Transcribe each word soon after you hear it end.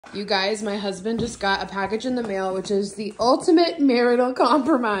You guys, my husband just got a package in the mail, which is the ultimate marital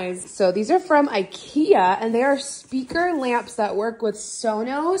compromise. So these are from IKEA, and they are speaker lamps that work with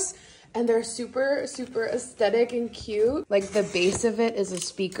Sonos, and they're super, super aesthetic and cute. Like the base of it is a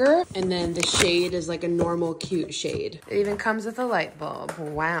speaker, and then the shade is like a normal cute shade. It even comes with a light bulb.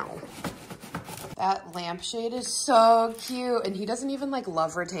 Wow. That lampshade is so cute, and he doesn't even like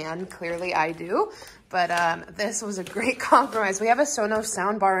love rattan. Clearly I do, but this was a great compromise. We have a Sonos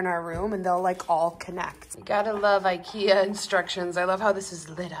soundbar in our room, and they'll like all connect. You gotta love IKEA instructions. I love how this is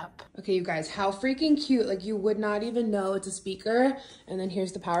lit up. Okay, you guys, how freaking cute. Like you would not even know it's a speaker. And then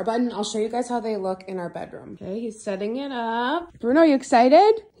here's the power button. I'll show you guys how they look in our bedroom. Okay, he's setting it up. Bruno, are you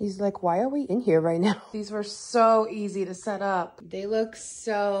excited? He's like, why are we in here right now? These were so easy to set up. They look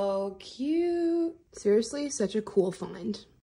so cute. Seriously, such a cool find.